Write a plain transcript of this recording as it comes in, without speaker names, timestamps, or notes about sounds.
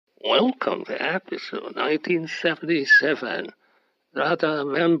Welcome to episode 1977, Radha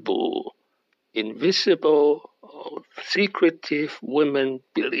Vembu, Invisible or Secretive Women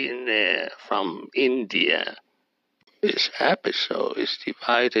Billionaire from India. This episode is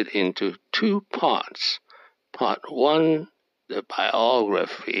divided into two parts. Part 1, the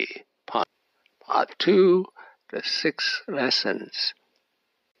biography. Part 2, the 6 lessons.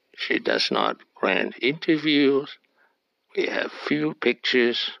 She does not grant interviews. We have few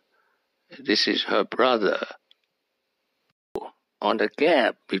pictures. This is her brother. On the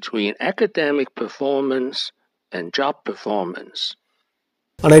gap between academic performance and job performance.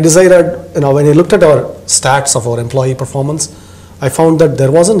 And I decided, when I looked at our stats of our employee performance, I found that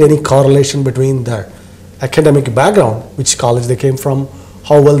there wasn't any correlation between their academic background, which college they came from,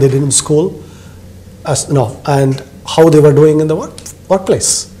 how well they did in school, and how they were doing in the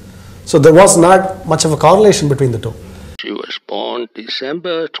workplace. So there was not much of a correlation between the two. She was born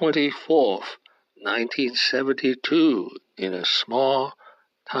December 24th, 1972, in a small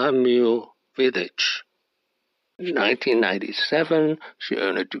Tamil village. In 1997, she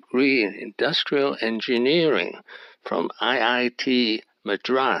earned a degree in industrial engineering from IIT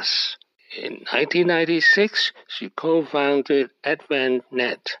Madras. In 1996, she co-founded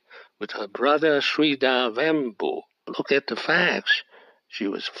AdventNet with her brother Sridhar Vembu. Look at the facts. She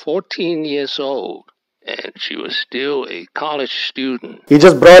was 14 years old, and she was still a college student. He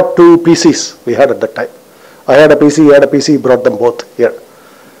just brought 2 PCs we had at that time. I had a PC, he had a PC, he brought them both here.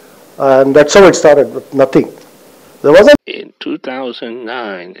 And that's how it started, with nothing. There wasn't. In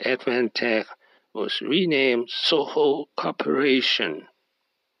 2009, AdventNet was renamed Zoho Corporation.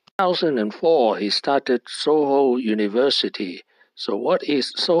 In 2004, he started Zoho University. So what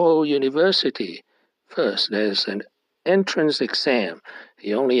is Zoho University? First, there's an entrance exam.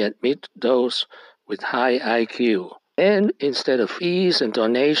 He only admits those with high IQ. And instead of fees and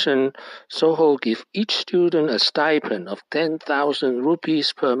donation, Zoho gives each student a stipend of 10,000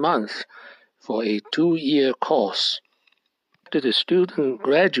 rupees per month for a 2-year course. After the student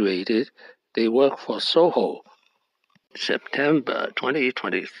graduated, they work for Zoho. September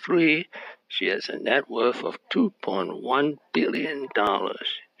 2023, she has a net worth of $2.1 billion.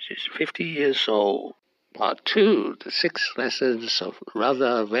 She's 50 years old. Part 2, the 6 lessons of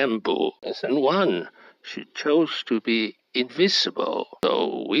Radha Vembu. Lesson 1, she chose to be invisible,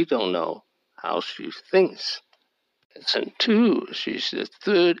 so we don't know how she thinks. Lesson 2, she's the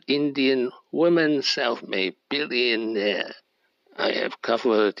 3rd Indian Woman Selfmade Billionaire. I have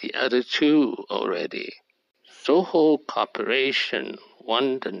covered the other 2 already. Zoho Corporation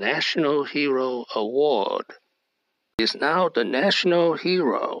won the National Hero Award. He is now the national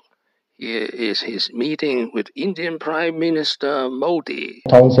hero. Here is his meeting with Indian Prime Minister Modi.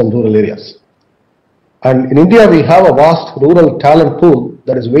 Towns and rural areas. And in India, we have a vast rural talent pool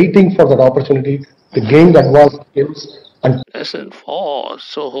that is waiting for that opportunity to gain the advanced skills. And Lesson 4,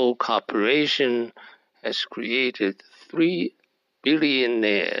 Zoho Corporation has created 3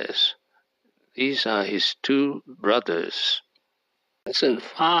 billionaires. These are his 2 brothers. Lesson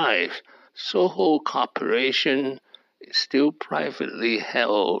 5, Zoho Corporation is still privately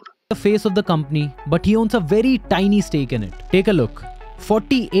held. The face of the company, but he owns a very tiny stake in it. Take a look.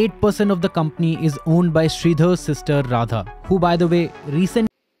 48% of the company is owned by Sridhar's sister Radha, who, by the way, recently...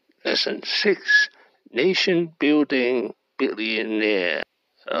 Lesson 6, Nation Building Billionaire.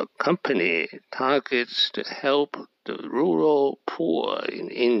 A company targets to help the rural poor in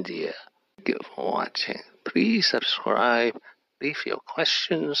India. Thank you for watching. Please subscribe, leave your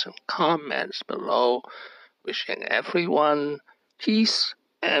questions and comments below. Wishing everyone peace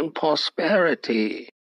and prosperity.